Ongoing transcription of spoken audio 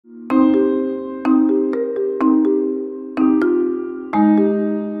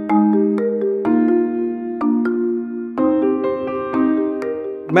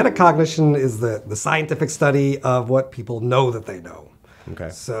Metacognition is the scientific study of what people know that they know. Okay.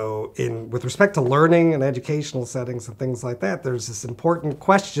 So with respect to learning and educational settings and things like that, there's this important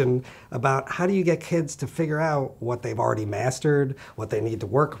question about how do you get kids to figure out what they've already mastered, what they need to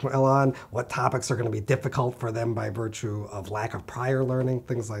work well on, what topics are going to be difficult for them by virtue of lack of prior learning,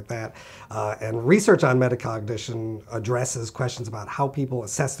 things like that. And research on metacognition addresses questions about how people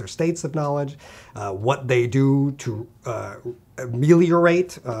assess their states of knowledge, what they do to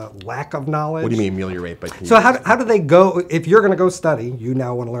ameliorate lack of knowledge. What do you mean ameliorate? So how do they go, if you're going to go study, you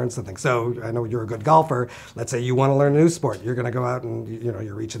now want to learn something. So I know you're a good golfer. Let's say you want to learn a new sport. You're going to go out and,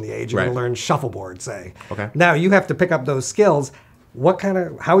 you're reaching the age, you're going to learn shuffleboard, say. Okay. Now you have to pick up those skills.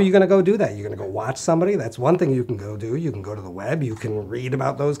 How are you going to go do that? You're going to go watch somebody? That's one thing you can go do. You can go to the web. You can read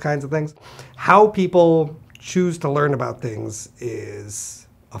about those kinds of things. How people choose to learn about things is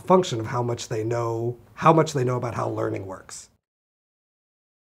a function of how much they know about how learning works.